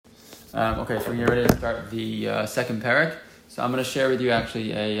Okay, so we're getting ready to start the second parak. So I'm going to share with you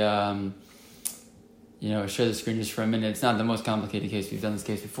actually share the screen just for a minute. It's not the most complicated case. We've done this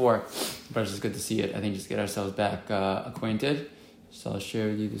case before, but it's just good to see it. I think just get ourselves back acquainted. So I'll share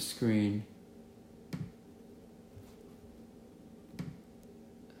with you the screen.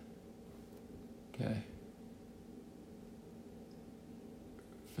 Okay.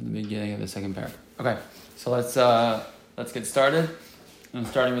 From the beginning of the second parak. Okay, so let's get started. I'm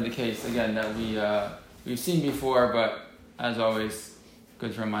starting with the case again that we've seen before, but as always,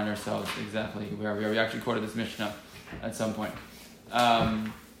 good to remind ourselves exactly where we are. We actually quoted this Mishnah at some point.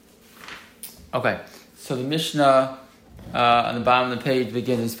 Okay, so the Mishnah on the bottom of the page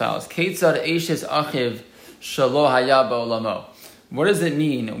begins as follows: Keitzad eishes achiv shelo haya ba'olamo. What does it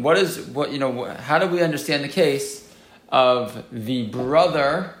mean? How do we understand the case of the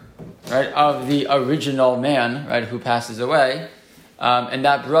brother, right, of the original man, right, who passes away? And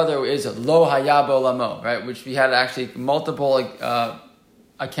that brother is lo haya ba'olamo, right, which we had actually multiple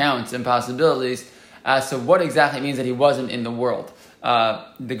accounts and possibilities as to what exactly it means that he wasn't in the world.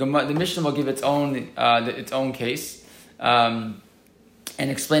 The Mishnah will give its own case and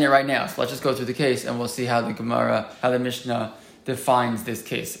explain it right now. So let's just go through the case and we'll see how the Mishnah defines this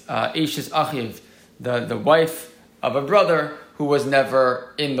case. Eishes achiv, the wife of a brother who was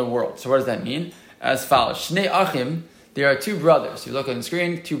never in the world. So what does that mean? As follows: Shnei achim. There are two brothers. You look on the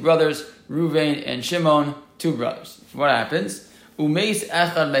screen, two brothers, Ruvain and Shimon, two brothers. What happens? Umeis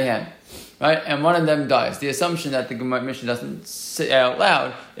echad mehem, right? And one of them dies. The assumption that the Mishnah doesn't say out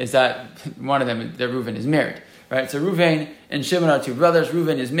loud is that one of them, that Ruvain, is married, right? So Ruvain and Shimon are two brothers.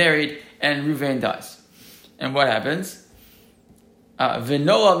 Ruvain is married, and Ruvain dies. And what happens?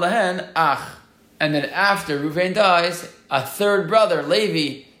 V'nola lehen ach. And then after Ruvain dies, a third brother,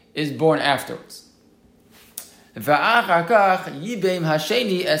 Levi, is born afterwards. And afterwards,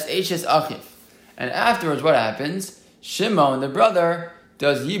 what happens? Shimon, the brother,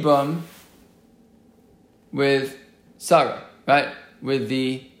 does yibum with Sarah, right? With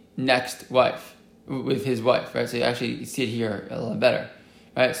the next wife, with his wife, right? So you see it here a little better,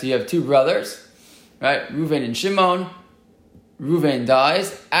 right? So you have two brothers, right? Ruvain and Shimon. Ruvain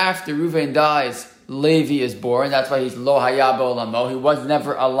dies. After Ruvain dies, Levi is born. That's why he's lo haya ba'olamo. He was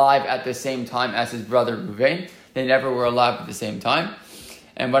never alive at the same time as his brother Ruvain. They never were alive at the same time.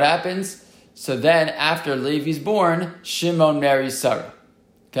 And what happens? So then, after Levi's born, Shimon marries Sarah.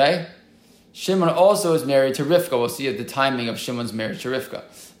 Okay? Shimon also is married to Rivka. We'll see at the timing of Shimon's marriage to Rivka.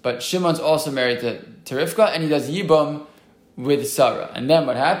 But Shimon's also married to Rivka, and he does Yibum with Sarah. And then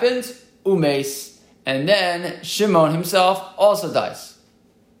what happens? Umeis. And then Shimon himself also dies.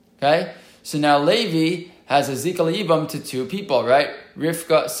 Okay? So now Levi has a Zikal Yibum to two people, right?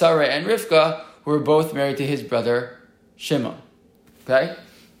 Rivka, Sarah and Rivka, who were both married to his brother Shimon. Okay?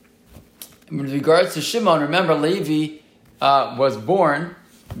 And with regards to Shimon, remember Levi was born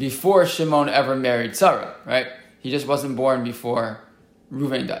before Shimon ever married Sarah, right? He just wasn't born before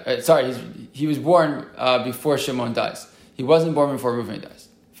Reuven died. He was born before Shimon dies. He wasn't born before Reuven dies.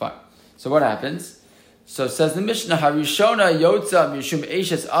 Fine. So what happens? So says the Mishnah, Harishona Yotza Mishum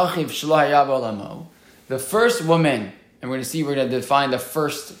Eishes Achiv Shelo Haya Ba'olamo. The first woman, and we're going to define the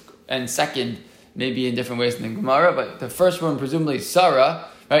first and second maybe in different ways than the Gemara, but the first woman, presumably Sarah,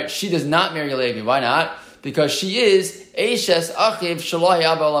 right? She does not marry Levi. Why not? Because she is Eishes Achiv Shelo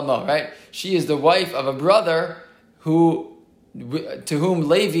Haya Ba'olamo, right? She is the wife of a brother to whom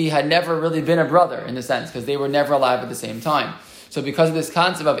Levi had never really been a brother in a sense, because they were never alive at the same time. So because of this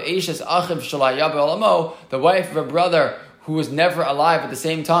concept of Eishes Achiv Shelo Haya Ba'olamo, the wife of a brother who was never alive at the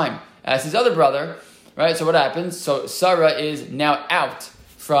same time as his other brother, right? So what happens? So Sarah is now out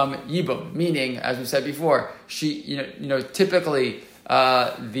from Yibum, meaning, as we said before, she, typically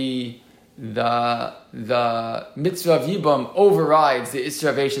the mitzvah of Yibum overrides the Isser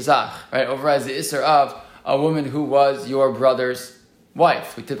of Eishes Ach, right? Overrides the Isser of a woman who was your brother's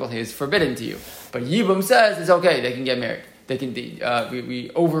wife, who typically is forbidden to you. But Yibum says it's okay; they can get married. They can.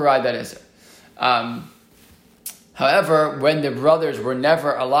 We override that Isser. However, when the brothers were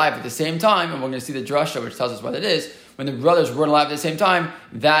never alive at the same time, and we're going to see the drasha, which tells us what it is. When the brothers weren't alive at the same time,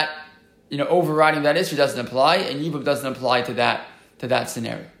 that overriding that issue doesn't apply, and Yibum doesn't apply to that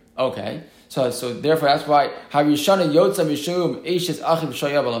scenario. Okay, so therefore that's why Harishana Yotza Mishum Eishes Achiv Shelo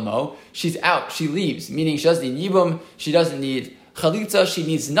Haya Ba'olamo. She's out, she leaves, meaning she doesn't need Yibum, she doesn't need Chalitza, she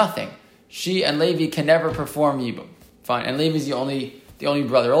needs nothing. She and Levi can never perform Yibum. Fine, and Levi's the only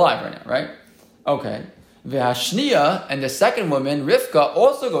brother alive right now, right? Okay. V'hashniya, and the second woman, Rivka,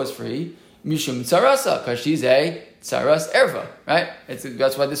 also goes free, Mishum Tzarasa, because she's a Tsaras Erva, right?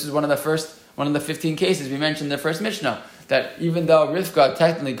 That's why this is one of the first One of the 15 cases we mentioned in the first Mishnah, that even though Rivka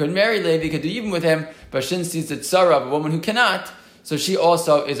technically could marry Levi, could do even with him, but since she's the tzara of a woman who cannot, so she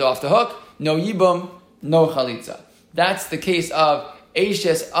also is off the hook. No yibum, no chalitza. That's the case of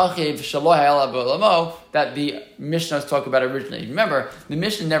Eishes Achiv Shaloh Ha'ela B'Olamo that the Mishnahs talk about originally. Remember, the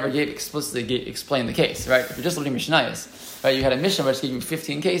Mishnah never explicitly explained the case, right? If you're just looking at Mishnayos, right? You had a Mishnah which gave you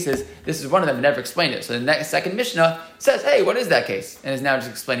 15 cases. This is one of them that never explained it. So the second Mishnah says, hey, what is that case? And is now just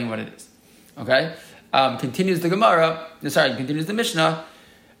explaining what it is. Okay? Continues the Mishnah.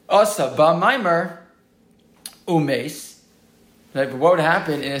 Asa ba maimer umes. Right? But what would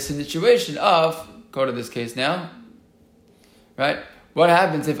happen in a situation of, go to this case now, right? What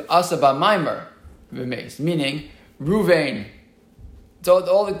happens if asa ba maimer umes? Meaning, Ruvain, so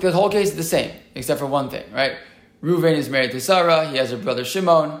the whole case is the same, except for one thing, right? Ruvain is married to Sarah, he has a brother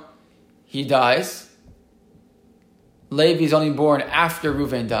Shimon, he dies. Levi is only born after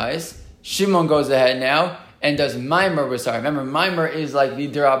Ruvain dies. Shimon goes ahead now and does Maimer with Sarah. Remember, Maimer is like the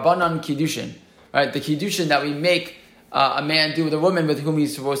Derabanan Kiddushin, right? The Kiddushin that we make a man do with a woman with whom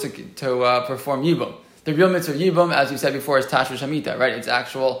he's supposed to perform Yibum. The real mitzvah of Yibum, as we said before, is Tashva Shamita, right? It's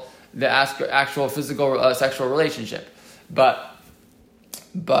the actual physical sexual relationship. But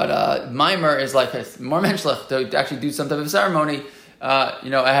Maimer is like more menschlich, to actually do some type of ceremony,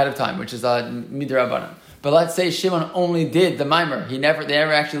 ahead of time, which is Midirabanan. But let's say Shimon only did the Maimer. They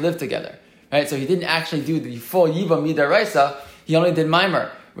never actually lived together. Right? So he didn't actually do the full Yibam Midaraisa. He only did Maimer,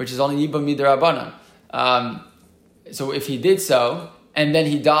 which is only Yibam Midarabanan. So if he did so, and then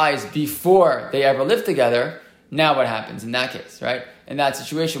he dies before they ever lived together, now what happens in that case, right? In that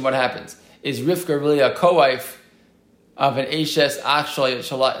situation, what happens? Is Rivka really a co-wife of an Eishes Achshal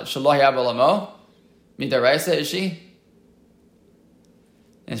Shaloh Yabalamo? Midaraisa, is she?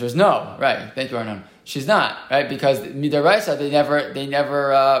 The answer is no. Right. Thank you, Arnon. She's not, right? Because Midaraisa, they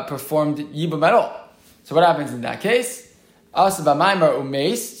never performed Yibum at all. So what happens in that case? Asaba Maimer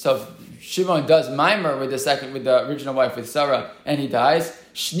Umeis. So if Shimon does Maimer with the original wife, with Sarah, and he dies,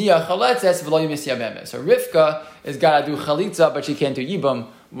 Shnia Chaletzes V'lo Yimis Yevamos. So Rivka has got to do Chalitza, but she can't do Yibum.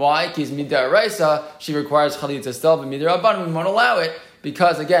 Why? Because Midaraisa, she requires Chalitza still, but Midarabanan, we won't allow it,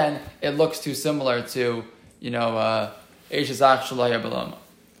 because again, it looks too similar to, Eishes Achshal Yabalama.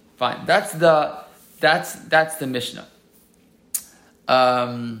 Fine. That's the Mishnah.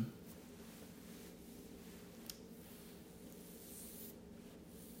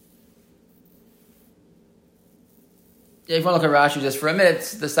 If you want to look at Rashi just for a minute,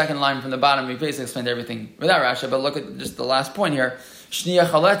 it's the second line from the bottom. We basically explained everything without Rashi, but look at just the last point here. Shnia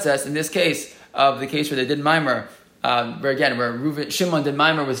Chaletzes, in this case, of the case where they did Maimer, where Shimon did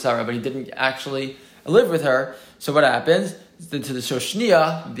Maimer with Sarah, but he didn't actually live with her. So what happens? To the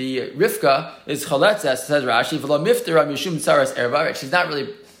Shoshnia, the Rivka, is Chaletzes, says Rashi, V'lo miftera mishum tzaras erva. She's not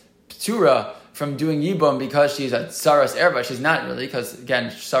really ptura from doing Yibum because she's a tzaras erva. She's not really, because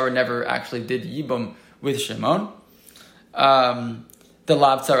again, Sarah never actually did Yibum with Shimon. The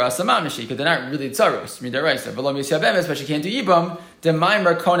lav tzaras amamishi, because they're not really tzaros, midaraisa. V'lo misyabemes, but she can't do Yibum. The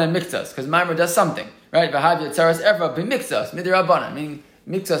Maimer konen miktas, because Maimer does something, right? V'havya tzaras erva b'miktas, midirabanan, meaning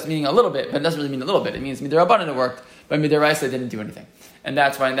miktas meaning a little bit, but it doesn't really mean a little bit. It means midirabanan it worked, but midaraisa didn't do anything, and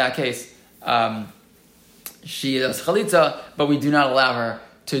that's why in that case she does chalitza, but we do not allow her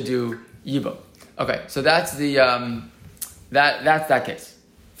to do yibum. Okay, so that's the that's that case.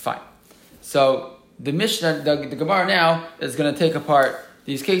 Fine. So the Mishnah, the Gemara now is going to take apart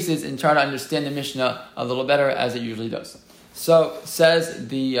these cases and try to understand the Mishnah a little better, as it usually does. So says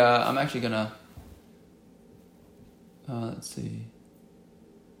the I'm actually going to let's see.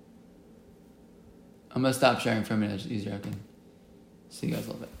 I'm going to stop sharing for a minute. It's easier. I can see you guys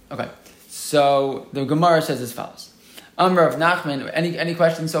a little bit. Okay. So the Gemara says as follows. Amr of Nachman. Any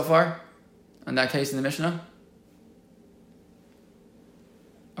questions so far on that case in the Mishnah?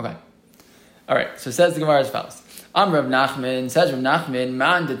 Okay. All right. So it says the Gemara as follows. Amr of Nachman, says Rav Nachman,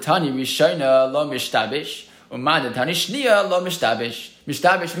 Man de Tani Rishona lo mishtabish, or Man de Tani Shnia lo mishtabish.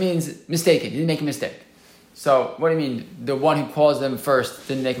 Mishtabish means mistaken. He didn't make a mistake. So, what do you mean? The one who calls them first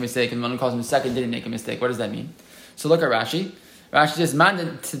didn't make a mistake, and the one who calls them second didn't make a mistake. What does that mean? So, look at Rashi. Rashi says, Man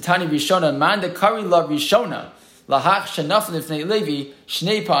de Tani Rishona, Man de Kari la Rishona, lahach shenaf lifnei Levi,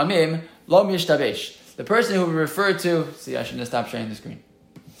 shnei pa'amim, lo mishtabesh. The person who referred to, see, I shouldn't have stopped sharing the screen.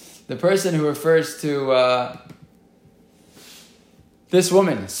 The person who refers to this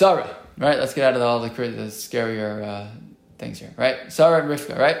woman, Sarah, right? Let's get out of all the scarier things here, right? Sarah and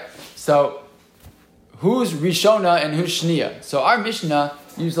Rivka, right? So, who's Rishona and who's Shnia? So our Mishnah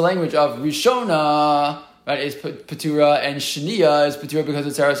used the language of Rishona, right, is Patura, and Shnia is Patura because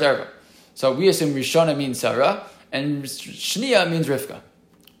it's Sarah. So we assume Rishona means Sarah, and Shnia means Rivka.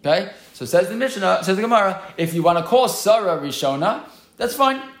 Okay? So says the Mishnah, says the Gemara, if you want to call Sarah Rishona, that's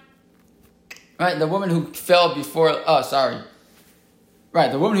fine. Right? The woman who fell the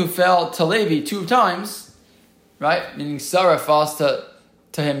woman who fell to Levi 2 times, right? Meaning Sarah falls to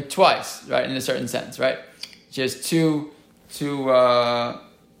him twice, right? In a certain sense, right? She has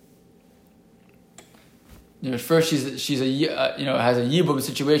first she's has a yibum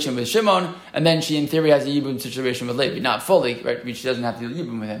situation with Shimon, and then she in theory has a yibum situation with Levi. Not fully, right? She doesn't have to do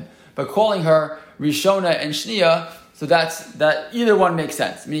yibum with him, but calling her Rishona and Shnia, so that either one makes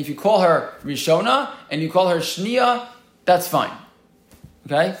sense. I mean, if you call her Rishona and you call her Shnia, that's fine.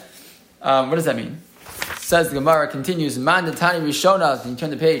 Okay, what does that mean? Says the Gemara continues. Man Tani Rishona. Can you turn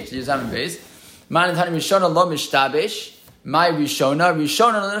the page to Yevamos base? Man Tani Rishona lo mishtabesh. My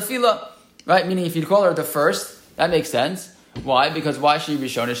Rishona lo nefila. Right, meaning if you call her the first, that makes sense. Why? Because why is she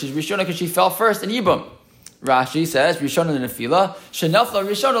Rishona? She's Rishona because she fell first in Yibum. Rashi says Rishona nefila. Shenafla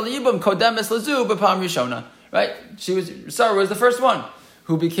Rishona liyibum kodemes lazu b'pam Rishona. Right, Sarah was the first one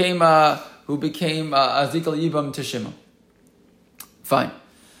who became Azikal Yibum to Shimon. Fine.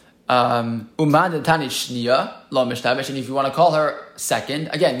 And if you want to call her second,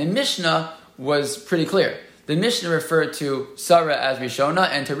 again, the Mishnah was pretty clear. The Mishnah referred to Sarah as Rishona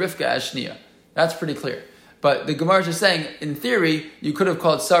and to Rivka as Shnia. That's pretty clear. But the Gemara is just saying, in theory, you could have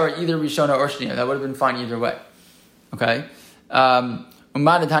called Sarah either Rishona or Shnia. That would have been fine either way. Okay? You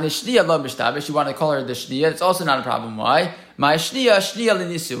want to call her the Shnia, it's also not a problem. Why? My Shnia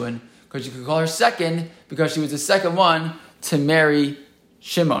l'nisuin. Because you could call her second, because she was the second one to marry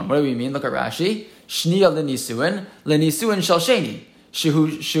Shimon. What do we mean? Look at Rashi. Shnia l'nisuin shel sheni.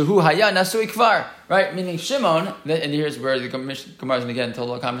 Shehu haya nasui kvar. Right? Meaning Shimon, and here's where the Gemara is going to get into a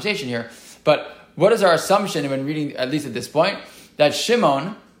little conversation here. But what is our assumption when reading, at least at this point, that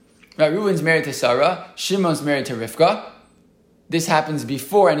Shimon, right, Reuben's married to Sarah, Shimon's married to Rivka. This happens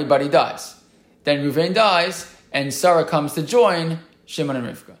before anybody dies. Then Reuven dies, and Sarah comes to join Shimon and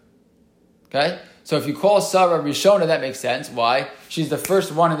Rivka. Okay? So if you call Sarah Rishona, that makes sense. Why? She's the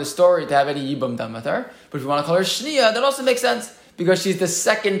first one in the story to have any Yibum done with her. But if you want to call her Shnia, that also makes sense, because she's the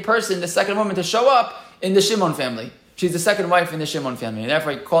second person, the second woman to show up in the Shimon family. She's the second wife in the Shimon family. And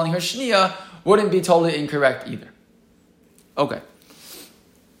therefore, calling her Shnia wouldn't be totally incorrect either. Okay.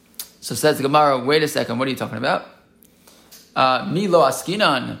 So says the Gemara, wait a second, what are you talking about? Milo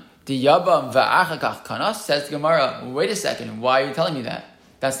askinan the Yabam va'achakach kanas, says the Gemara, wait a second, why are you telling me that?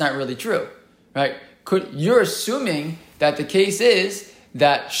 That's not really true, right? You're assuming that the case is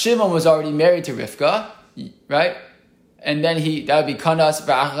that Shimon was already married to Rivka, right? And then that would be kanas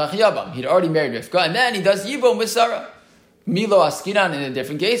va'achakach Yabam. He'd already married Rivka, and then he does Yibum with Sarah. Milo askinan in a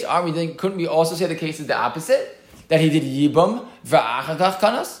different case. Couldn't we also say the case is the opposite? That he did Yibum va'achakach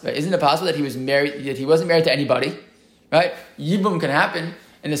kanas? Right? Isn't it possible that he wasn't married to anybody? Right? Yibum can happen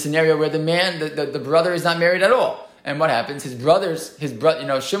in a scenario where the man, the brother is not married at all. And what happens? His brother,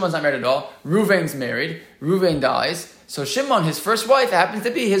 Shimon's not married at all. Reuven's married. Reuven dies. So Shimon, his first wife, happens to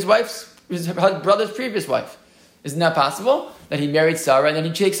be his brother's previous wife. Isn't that possible? That he married Sarah and then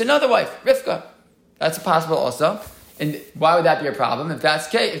he takes another wife, Rivka. That's possible also. And why would that be a problem? If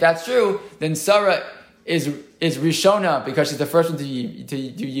that's true, then Sarah is Rishona because she's the first one to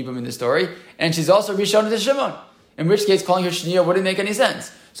do Yibum in the story. And she's also Rishona to Shimon. In which case, calling her Shnia wouldn't make any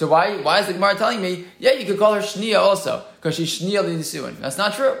sense. So why is the Gemara telling me, yeah, you could call her Shnia also, because she's Shnia l'nisuin? That's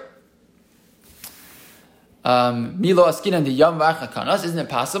not true. Milo askinan the yam v'achakanas. Isn't it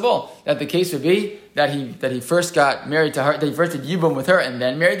possible that the case would be that he first got married to her, that he first did Yibum with her, and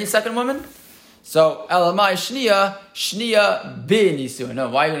then married the second woman? So elamai Shnia b'nisuin. No,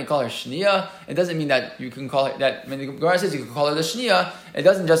 why are you going to call her Shnia? It doesn't mean that you can call her that. When the Gemara says you can call her the Shnia, it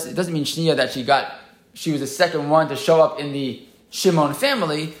doesn't mean Shnia that she was the second one to show up in the Shimon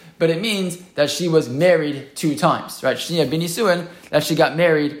family, but it means that she was married 2 times, right? Shnia b'nisuin, that she got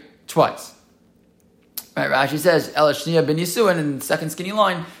married twice. Right, Rashi says, Ela Shnia b'nisuin, in the second skinny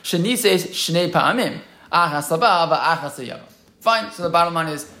line, Shani says, Shnei pa'amim, achas laba va'achas yava. Fine, so the bottom line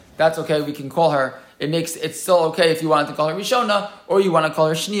is, that's okay, we can call her, it's still okay if you wanted to call her Rishona, or you want to call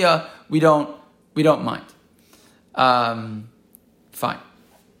her Shnia, we don't mind. Fine.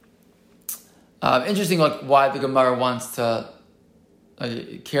 Interesting, why the Gemara wants to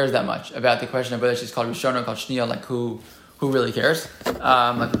cares that much about the question of whether she's called Rishona or called Shnia. Who really cares?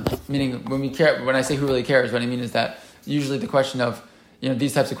 Meaning, when I say who really cares, what I mean is that usually the question of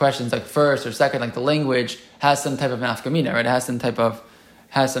these types of questions, like first or second, like the language has some type of nafkamina, right? It has some type of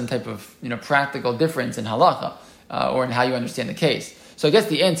practical difference in halacha or in how you understand the case. So I guess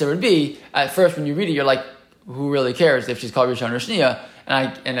the answer would be, at first when you read it, you're like, who really cares if she's called Rishon or Shnia?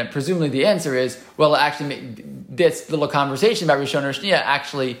 And presumably the answer is, well, actually, this little conversation about Rishon or Shniya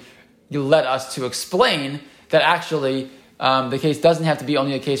actually led us to explain that actually the case doesn't have to be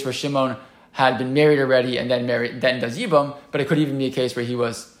only a case where Shimon had been married already and then does Yibum, but it could even be a case where he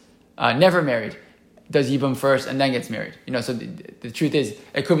was never married, does Yibum first and then gets married. So the truth is,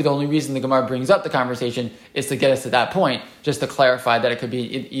 it could be the only reason the Gemara brings up the conversation is to get us to that point, just to clarify that it could be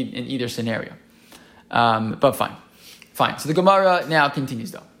in either scenario. But fine. So the Gemara now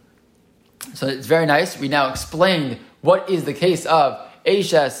continues though. So it's very nice. We now explained what is the case of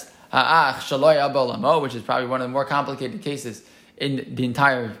Eishes Ha'ach Shaloi Abolamo, which is probably one of the more complicated cases in the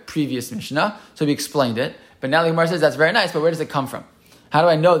entire previous Mishnah. So we explained it. But now the Gemara says that's very nice, but where does it come from? How do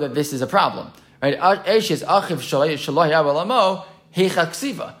I know that this is a problem? Right? Eishes Achiv Shaloi Abolamo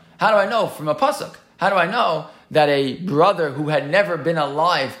Heichaksiva. How do I know from a pasuk? How do I know that a brother who had never been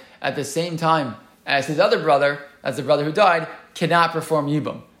alive at the same time as his other brother, as the brother who died, cannot perform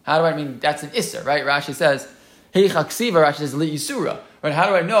Yibum? How do I mean? That's an Isser, right? Rashi says, Heichaksiva, Rashi says, Li Yisura. Right? How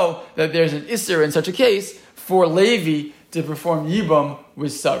do I know that there's an Isser in such a case for Levi to perform Yibum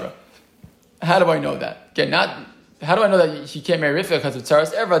with Sarah? How do I know that? Again, how do I know that he can't marry Rivka because of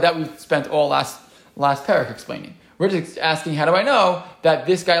Tzaras Erva? That we spent all last parak explaining. We're just asking, how do I know that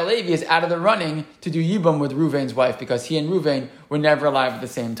this guy Levi is out of the running to do Yibum with Ruvain's wife because he and Ruvain were never alive at the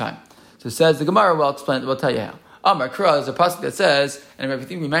same time? So it says the Gemara will explain. We'll tell you how. Amar Kra is a pasuk that says, and I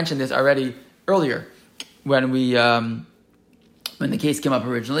think we mentioned this already earlier when the case came up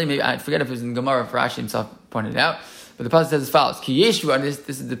originally. Maybe I forget if it was in Gemara, if Rashi himself pointed it out. But the pasuk says as follows: Ki Yeshua, and this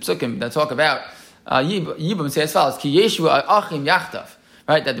is the psukim that talk about Yibum. Say as follows: Ki Yeshua achim yachtav.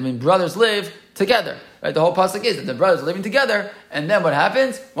 Right, that brothers live together. Right, the whole pasuk is that the brothers are living together, and then what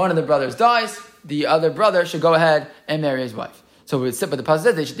happens? One of the brothers dies. The other brother should go ahead and marry his wife. So but the pasuk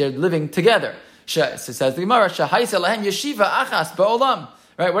says they're living together. So says the Gemara, Shahaisa lahem yeshiva achas ba'olam.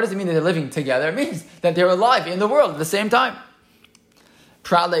 Right, what does it mean that they're living together? It means that they're alive in the world at the same time.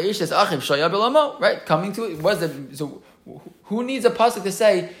 Right, coming to it. So who needs a pasuk to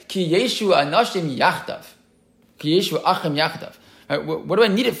say ki yeshu anashim yachtav, ki yeshu achim yachtav? Right, what do I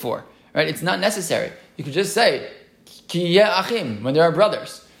need it for? Right, it's not necessary. You could just say ki yeh achim when there are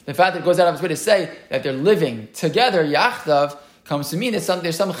brothers. The fact that it goes out of its way to say that they're living together yachtav comes to mean that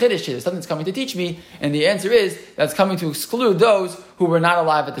there's some chiddush here, there's something that's coming to teach me, and the answer is that's coming to exclude those who were not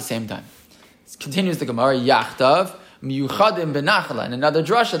alive at the same time. It continues the Gemara, yachtav miyuchadim benachla, and another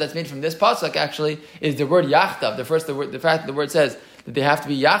drasha that's made from this pasuk actually is the word yachtav. The fact that the word says that they have to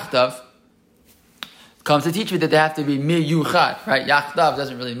be yachtav comes to teach me that they have to be miyuchad. Right? Yachtav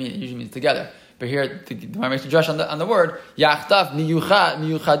doesn't really mean, it usually means together. But here, the Gemara makes a drush on the word yachtav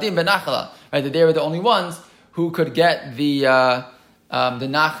miyuchadim benachla. Right? That they were the only ones who could get the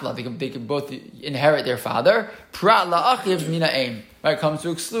nachla. They could both inherit their father. Prat la'achiv mina aim. Right? Comes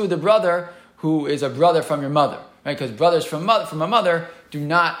to exclude the brother who is a brother from your mother. Right? Because brothers from a mother do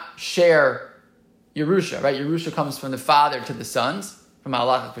not share Yerusha. Right? Yerusha comes from the father to the sons. From a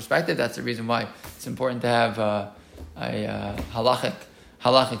halachic perspective, that's the reason why it's important to have a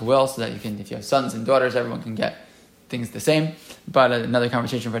halachic will, so that you can, if you have sons and daughters, everyone can get things the same. But another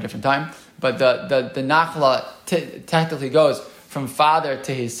conversation for a different time. But the nachla technically goes from father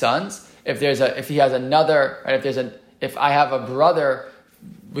to his sons. If I have a brother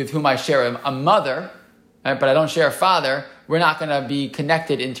with whom I share a mother, right, but I don't share a father, we're not going to be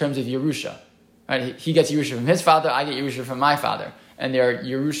connected in terms of Yerusha. Right? He gets Yerusha from his father, I get Yerusha from my father. And their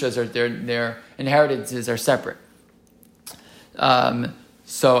Yerushas, or their inheritances are separate.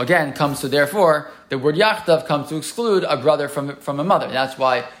 So again, therefore, the word yachtav comes to exclude a brother from a mother. That's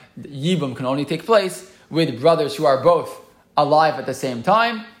why Yibum can only take place with brothers who are both alive at the same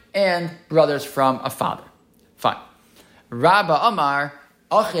time and brothers from a father. Fine. Rabba Amar,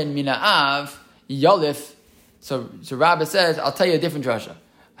 Achin Mina'av, Yolif. So Rabba says, I'll tell you a different drasha.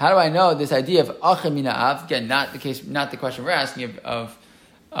 How do I know this idea of Achin Mina'av? Again, not the question we're asking of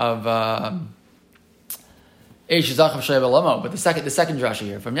Eish Zachav Shayab Alamo, but the second drasha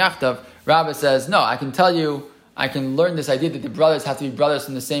here from Yachtav, Rabba says, no, I can learn this idea that the brothers have to be brothers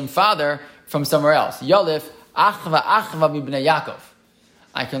from the same father from somewhere else. Yolif, Achva Mibnei Yaakov.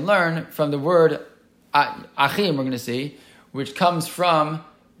 I can learn from the word Achim, we're going to see, which comes from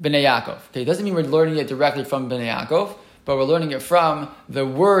Bnei Yaakov. Okay, it doesn't mean we're learning it directly from Bnei Yaakov, but we're learning it from the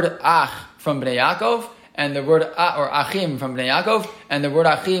word Ach from Bnei Yaakov, and the word or Achim from Bnei Yaakov, and the word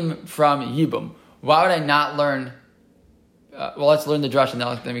Achim from Yibum. Why would I not learn? Let's learn the drush, and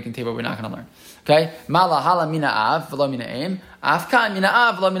then we can tell you what we're not going to learn. Okay? Mala hala mina av v'lo mina aim. Afkan mina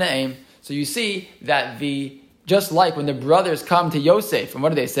av v'lo mina aim. So you see that just like when the brothers come to Yosef, and what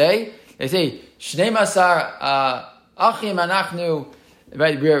do they say? They say, Shnei Masar Achim Anachnu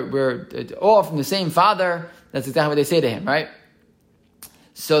right? We're all from the same father. That's exactly what they say to him, right?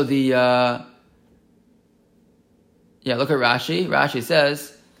 So look at Rashi. Rashi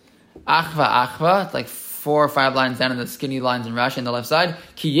says, achva, it's like 4 or 5 lines down in the skinny lines in Rashi on the left side.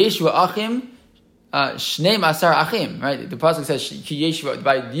 Ki yeshua achim, shnei masar achim, right? The pasuk says ki yeshua,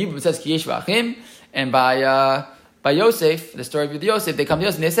 by Yibum it says ki yeshua achim, and by Yosef, the story of Yosef, they come to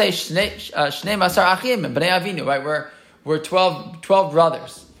Yosef and they say shnei masar achim bnei avinu, right? We're 12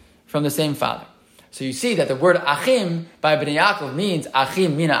 brothers from the same father. So you see that the word achim by Bnei Yaakov means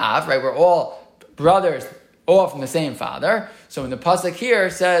achim mina av, right? We're all brothers, all from the same father. So when the pasuk here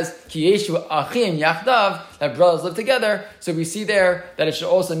says ki yeshu achim yachdav, that brothers live together, so we see there that it should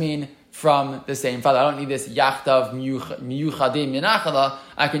also mean from the same father. I don't need this yachdav miyuchadim yanachala.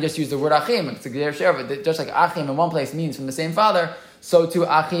 I can just use the word achim. It's a geder sheva. Just like achim in one place means from the same father, so too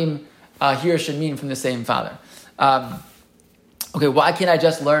achim here should mean from the same father. Okay, why can't I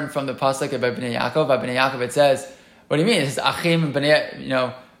just learn from the pasuk about Bnei Yaakov? By Bnei Yaakov it says, what do you mean? It says achim Bnei,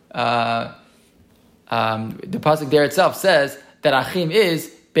 the pasuk there itself says that achim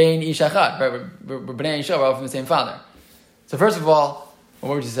is bein ish achad, right? We're Bnei Isha, we're all from the same father. So first of all,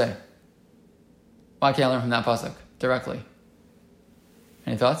 what would you say? Why can't I learn from that pasuk directly?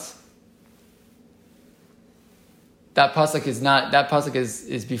 Any thoughts? That pasuk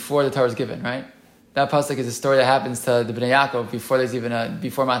is before the Torah is given, right? That pasuk is a story that happens to the Bnei Yaakov before there's even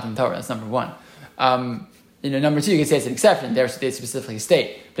before Matan Torah. That's number one. Number two, you can say it's an exception. They specifically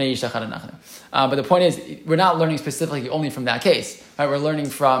state Bnei Ish Echad Anachnu. But the point is, we're not learning specifically only from that case. Right? We're learning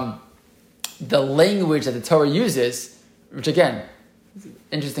from the language that the Torah uses, which again,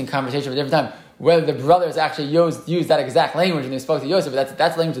 interesting conversation for a different time. Whether the brothers actually used that exact language when they spoke to Yosef, but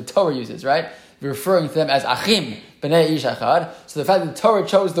that's the language the Torah uses, right? We're referring to them as Achim Bnei Ish Echad. So the fact that the Torah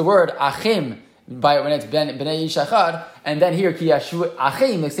chose the word Achim when it's Bnei Ish Echad, and then here Ki Yashu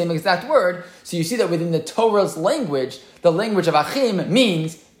Achim, the same exact word. So you see that within the Torah's language, the language of Achim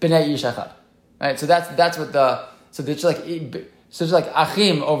means Bnei Ish Echad, right? So that's what just like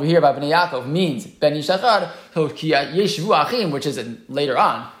Achim over here by Bnei Yaakov means Ben Ish Echad. So Ki Yeshu Achim, which is later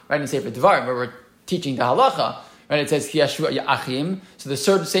on, right in Sefer Devarim, where we're teaching the halacha, right? It says Ki Yashu Achim. So the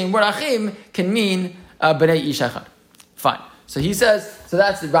same word Achim can mean Bnei Ish Echad. Fine. So he says, so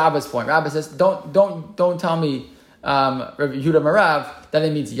that's Rabba's point. Rabba says, don't tell me, Rabbi Yehuda Marav, that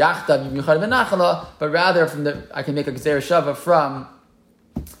it means Yachta Yuchad Benachala, but rather I can make a Gezer Shava from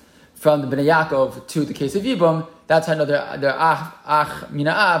the Bnei Yaakov to the case of Yibum. That's how I know they're Ach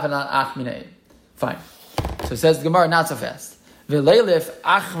Mina Av and not Ach Mina Eib. Fine. So it says the Gemara, not so fast. V'leilif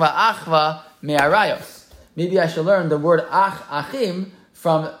Achva Me'arayos. Maybe I should learn the word Achim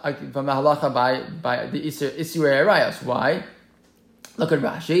from the halacha by the Isur Arayos. Why? Look at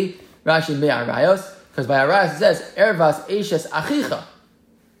Rashi. Rashi Me'arayos, because by Arayos it says Ervas Eishes Achicha.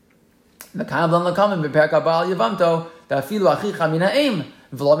 The Kabbalah Lakamin Beperka Baal Yevamto Dafilu Achicha Minaim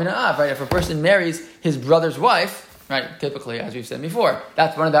V'lo Minaav. Right? If a person marries his brother's wife, right? Typically, as we've said before,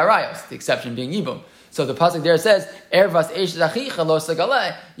 that's one of the Arayos. The exception being Yibum. So the pasuk there says Ervas Eishes Achicha Lo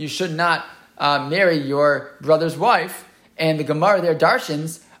Sagaleh. You should not marry your brother's wife. And the Gemara there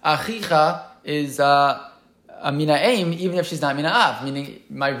darshans Achicha is a Minaim, even if she's not Minaav, meaning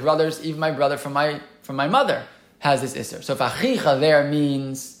even my brother from my mother has this Isser. So if Achicha there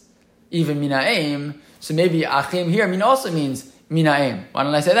means even Minaim, so maybe Achim here also means Minaim. Why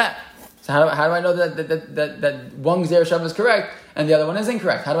don't I say that? So how do I know that one Gezer Shava is correct and the other one is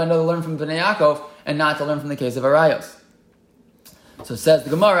incorrect? How do I know to learn from Bnei Yaakov and not to learn from the case of Arayos? So says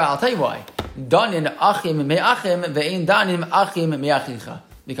the Gemara, I'll tell you why. Danin achim me'achim ve'ein danim achim me'achicha.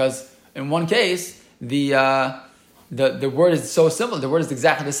 Because in one case, the word is so simple. The word is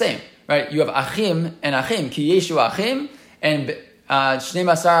exactly the same, right? You have achim and achim, ki yeshu achim, and shnei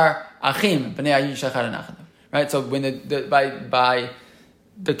masar achim b'nei Ish Echad Anachnu. Right. So when by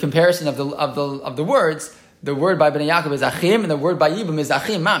the comparison of the words, the word by Bnei Yaakov is achim, and the word by Yibum is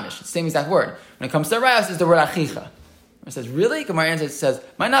achim mamish. It's the same exact word. When it comes to Arayos, it's the word achicha. It says, really? Gemara answers, says,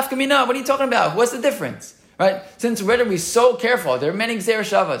 my nafka mina, what are you talking about? What's the difference? Right? Since we're going to be so careful, there are many Gezer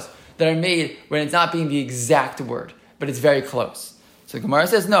Shavas that are made when it's not being the exact word, but it's very close. So the Gemara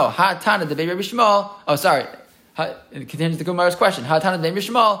says, no, ha'tana de Rabbi Shmuel, it continues the Gemara's question, ha'tana de Rabbi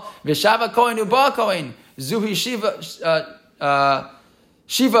Shmuel, v'shava kohen u'ba kohen, zuhi shiva,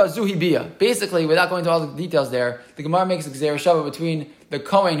 shiva zuhi bia. Basically, without going into all the details there, the Gemara makes a Gezer Shava between the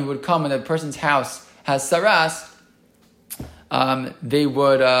kohen who would come when the person's house has saras.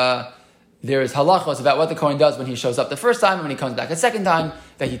 There is halachos about what the Kohen does when he shows up the first time and when he comes back a second time,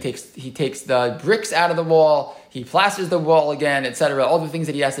 that he takes the bricks out of the wall, he plasters the wall again, etc. All the things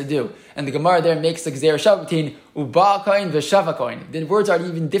that he has to do. And the Gemara there makes the Gzeir Shav between Uba Koin v'Shava Koin. The words are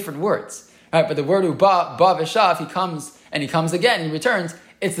even different words. Right? But the word Uba, Ba v'Shav, he comes and he comes again, he returns.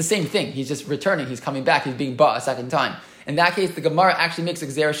 It's the same thing. He's just returning, he's coming back, he's being Ba a second time. In that case, the Gemara actually makes a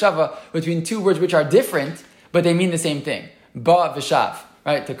Gzeir Shava between two words which are different, but they mean the same thing. Ba v'Shav.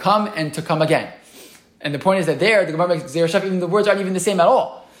 Right? To come and to come again. And the point is that there, the Gemara makes Gzeir Shav, even the words aren't even the same at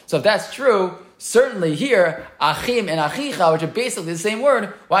all. So if that's true, certainly here, Achim and Achicha, which are basically the same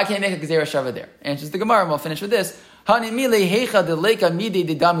word, why can't I make a Gzeir Shava there? Answers the Gemara, and we'll finish with this. Hanimile heicha deleka midi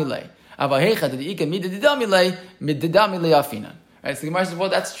didamile. Ava heicha deika midi didamile mididamile afina. Right? So the Gemara says, well,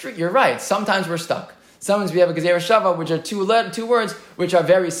 that's true. You're right. Sometimes we're stuck. Sometimes we have a Gzeir Shava, which are two words which are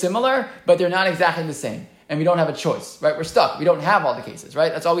very similar, but they're not exactly the same. And we don't have a choice, right? We're stuck. We don't have all the cases,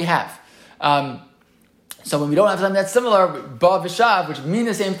 right? That's all we have. So when we don't have something that's similar, ba v'shav, which mean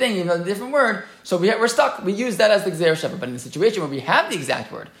the same thing, even though it's a different word, so we're stuck. We use that as the Gzeir Shava. But in the situation where we have the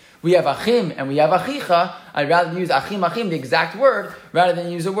exact word, we have achim and we have achicha, I'd rather use achim, the exact word, rather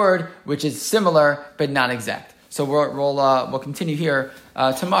than use a word which is similar but not exact. So we'll continue here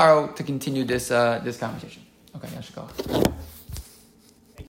tomorrow to continue this conversation. Okay, I should go.